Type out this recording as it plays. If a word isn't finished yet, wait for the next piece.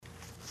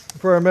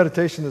For our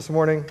meditation this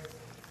morning,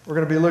 we're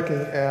going to be looking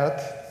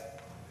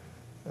at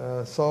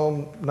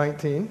Psalm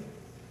 19,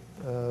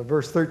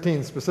 verse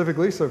 13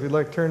 specifically. So if you'd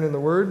like to turn in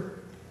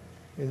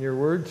your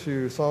word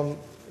to Psalm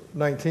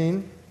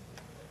 19.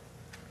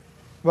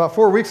 About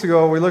 4 weeks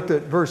ago, we looked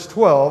at verse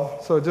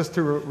 12. So just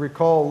to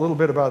recall a little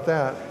bit about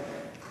that,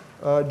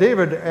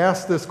 David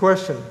asked this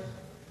question.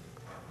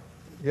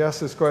 He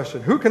asked this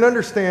question: who can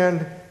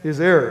understand his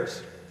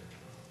errors?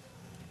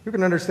 Who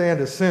can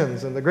understand his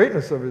sins and the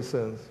greatness of his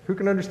sins? Who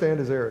can understand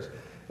his errors?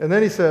 And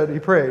then he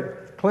prayed,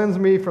 cleanse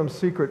me from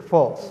secret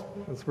faults.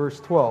 That's verse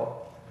 12.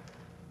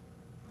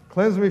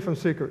 Cleanse me from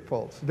secret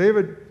faults.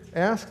 David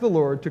asked the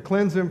Lord to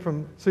cleanse him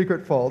from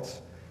secret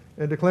faults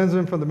and to cleanse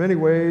him from the many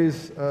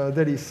ways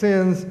that he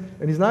sins,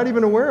 and he's not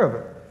even aware of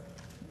it,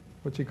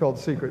 which he called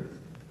secret.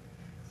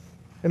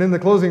 And in the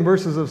closing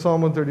verses of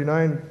Psalm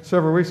 139,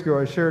 several weeks ago,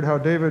 I shared how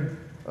David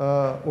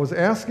was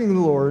asking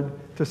the Lord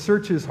to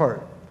search his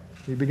heart.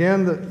 He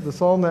began the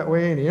psalm that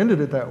way, and he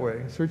ended it that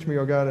way. Search me,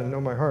 O God, and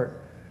know my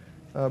heart.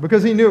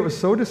 Because he knew it was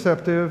so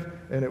deceptive,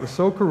 and it was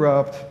so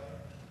corrupt,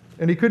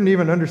 and he couldn't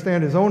even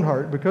understand his own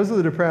heart because of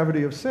the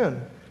depravity of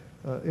sin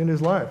in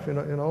his life,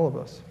 in all of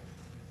us.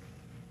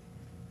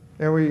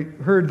 And we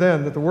heard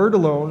then that the Word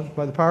alone,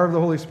 by the power of the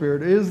Holy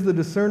Spirit, is the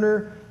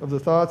discerner of the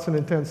thoughts and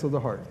intents of the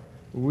heart.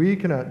 We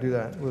cannot do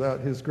that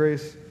without His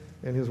grace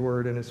and His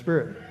Word and His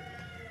Spirit.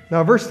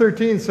 Now, verse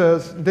 13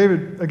 says,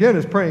 David again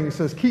is praying. He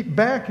says, keep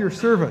back your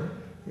servant.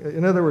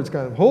 In other words,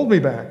 kind of, hold me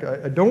back.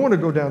 I don't want to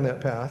go down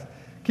that path.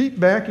 Keep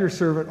back your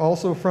servant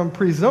also from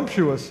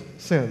presumptuous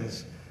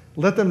sins.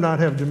 Let them not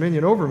have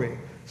dominion over me.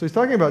 So he's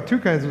talking about two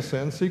kinds of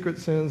sins, secret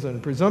sins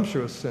and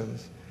presumptuous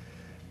sins.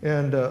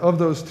 And of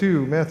those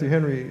two, Matthew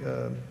Henry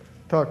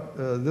talked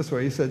this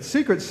way. He said,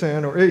 secret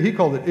sin, or he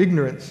called it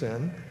ignorant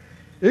sin.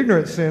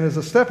 Ignorant sin is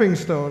a stepping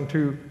stone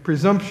to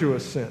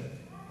presumptuous sin.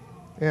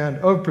 And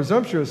of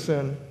presumptuous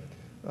sin,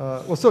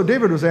 so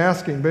David was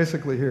asking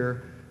basically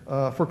here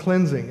for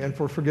cleansing and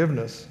for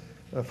forgiveness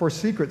for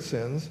secret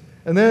sins.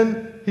 And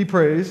then he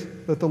prays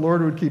that the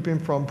Lord would keep him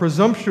from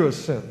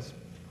presumptuous sins.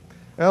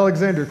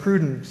 Alexander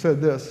Cruden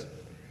said this: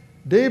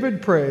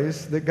 David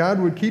prays that God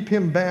would keep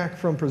him back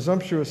from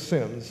presumptuous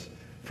sins,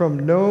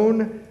 from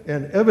known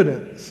and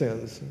evident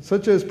sins,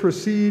 such as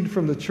proceed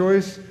from the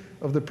choice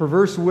of the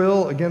perverse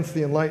will against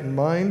the enlightened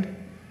mind,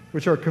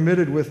 which are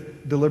committed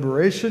with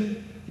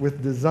deliberation,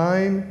 with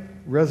design,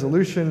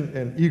 resolution,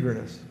 and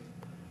eagerness,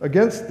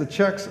 against the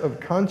checks of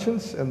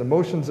conscience and the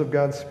motions of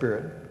God's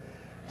Spirit.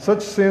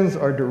 Such sins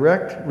are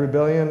direct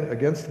rebellion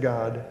against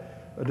God,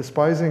 a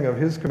despising of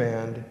His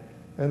command,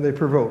 and they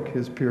provoke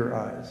His pure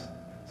eyes.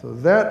 So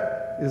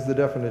that is the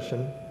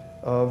definition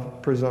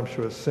of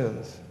presumptuous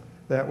sins,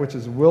 that which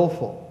is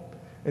willful.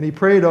 And he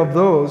prayed of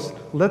those,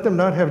 let them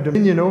not have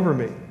dominion over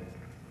me.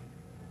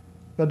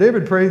 Now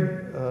David prayed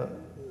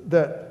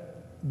that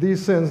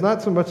these sins,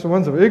 not so much the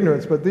ones of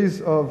ignorance, but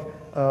these of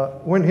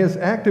when his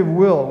active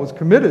will was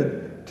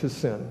committed to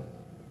sin,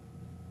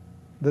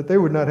 that they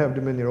would not have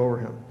dominion over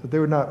him, that they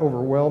would not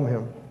overwhelm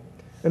him.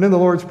 And in the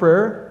Lord's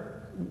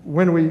Prayer,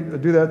 when we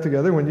do that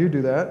together, when you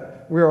do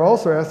that, we are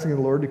also asking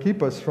the Lord to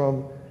keep us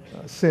from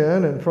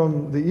sin and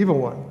from the evil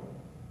one.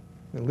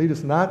 And lead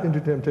us not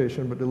into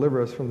temptation, but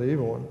deliver us from the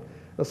evil one.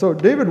 So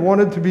David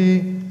wanted to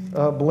be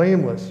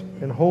blameless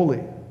and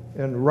holy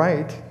and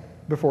right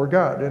before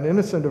God, and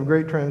innocent of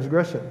great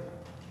transgression.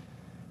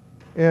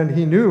 And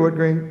he knew what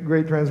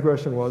great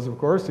transgression was, of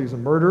course. He's a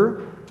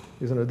murderer,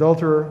 he's an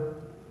adulterer,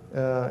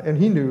 and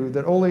he knew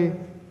that only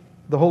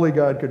the holy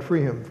God could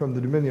free him from the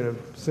dominion of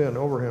sin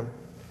over him.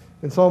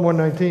 In Psalm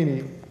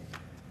 119,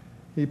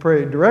 he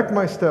prayed, direct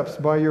my steps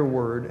by your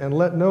word, and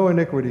let no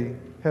iniquity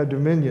have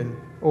dominion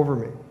over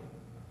me.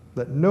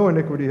 Let no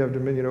iniquity have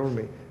dominion over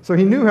me. So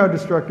he knew how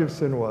destructive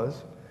sin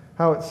was,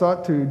 how it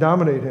sought to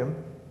dominate him,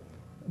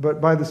 but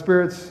by the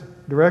Spirit's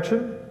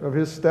direction of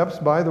his steps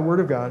by the Word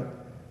of God,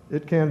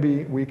 it can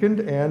be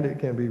weakened and it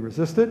can be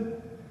resisted.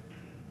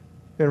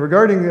 And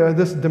regarding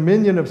this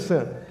dominion of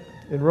sin,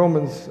 in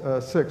Romans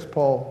 6,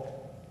 Paul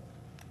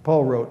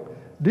wrote,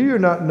 do you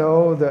not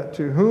know that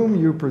to whom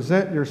you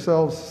present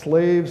yourselves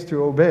slaves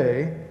to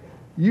obey,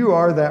 you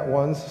are that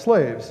one's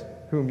slaves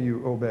whom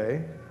you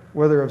obey,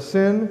 whether of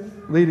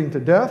sin leading to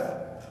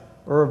death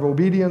or of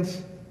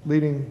obedience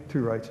leading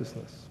to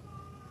righteousness.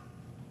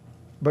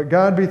 But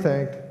God be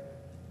thanked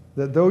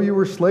that though you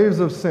were slaves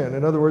of sin,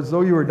 in other words,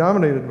 though you were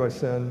dominated by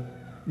sin,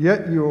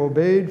 yet you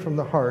obeyed from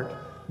the heart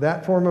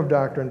that form of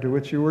doctrine to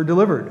which you were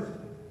delivered.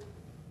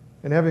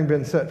 And having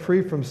been set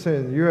free from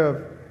sin,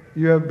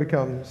 you have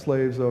become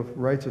slaves of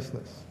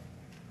righteousness.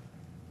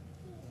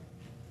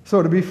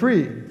 So to be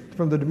free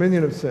from the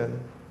dominion of sin,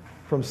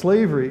 from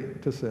slavery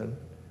to sin,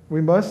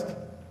 we must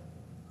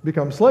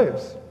become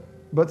slaves,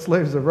 but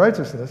slaves of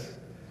righteousness.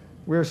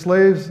 We are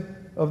slaves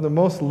of the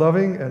most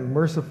loving and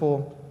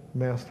merciful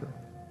Master.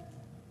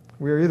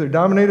 We are either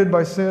dominated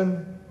by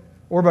sin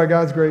or by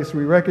God's grace.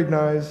 We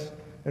recognize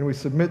and we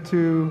submit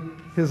to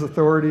His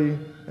authority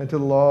and to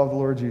the law of the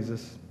Lord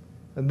Jesus.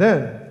 And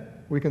then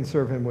we can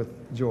serve Him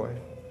with joy.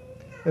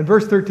 And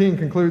verse 13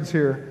 concludes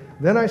here,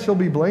 then I shall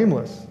be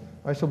blameless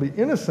I shall be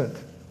innocent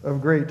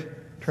of great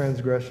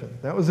transgression.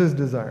 That was his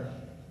desire,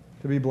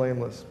 to be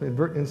blameless.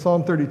 In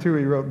Psalm 32,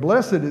 he wrote,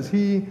 "Blessed is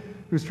he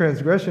whose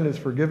transgression is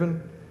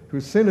forgiven,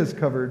 whose sin is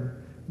covered.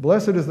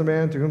 Blessed is the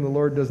man to whom the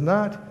Lord does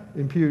not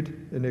impute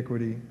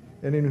iniquity,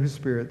 and in whose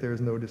spirit there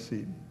is no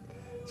deceit."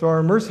 So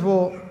our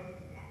merciful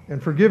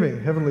and forgiving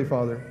Heavenly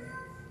Father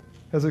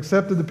has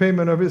accepted the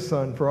payment of his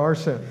Son for our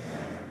sin,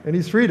 and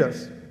he's freed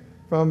us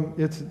from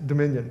its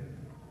dominion.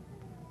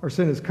 Our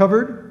sin is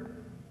covered,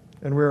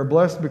 and we are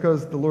blessed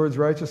because the Lord's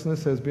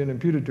righteousness has been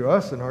imputed to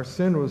us, and our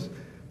sin was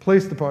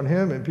placed upon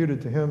him,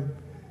 imputed to him.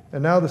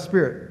 And now the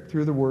Spirit,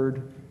 through the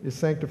Word, is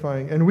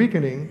sanctifying and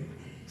weakening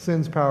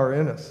sin's power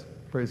in us.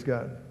 Praise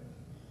God.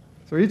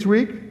 So each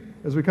week,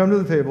 as we come to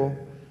the table,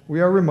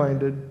 we are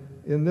reminded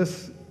in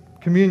this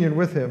communion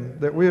with him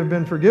that we have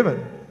been forgiven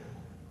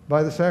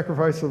by the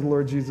sacrifice of the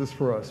Lord Jesus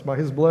for us, by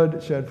his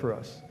blood shed for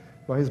us,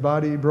 by his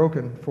body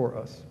broken for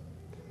us.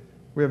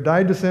 We have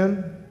died to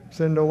sin.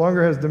 Sin no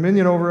longer has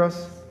dominion over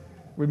us.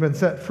 We've been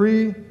set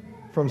free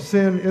from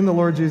sin in the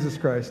Lord Jesus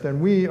Christ,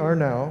 and we are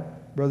now,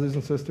 brothers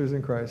and sisters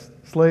in Christ,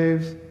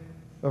 slaves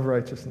of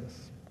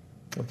righteousness.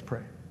 Let's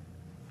pray.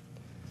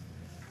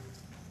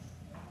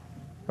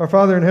 Our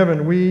Father in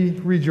heaven, we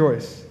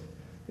rejoice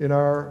in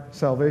our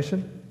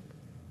salvation,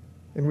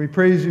 and we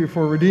praise you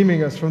for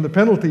redeeming us from the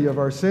penalty of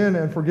our sin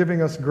and for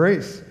giving us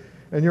grace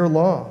and your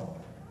law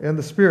and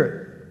the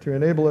Spirit to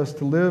enable us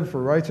to live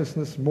for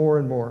righteousness more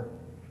and more,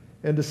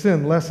 and to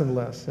sin less and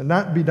less, and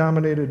not be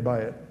dominated by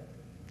it.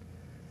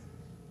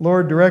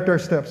 Lord, direct our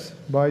steps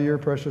by your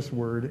precious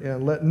word,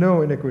 and let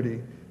no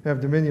iniquity have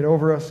dominion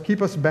over us.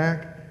 Keep us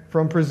back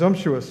from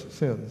presumptuous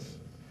sins.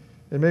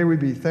 And may we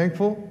be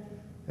thankful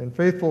and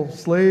faithful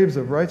slaves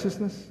of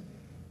righteousness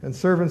and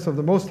servants of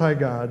the Most High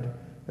God.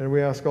 And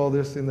we ask all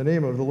this in the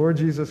name of the Lord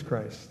Jesus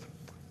Christ.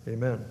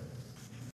 Amen.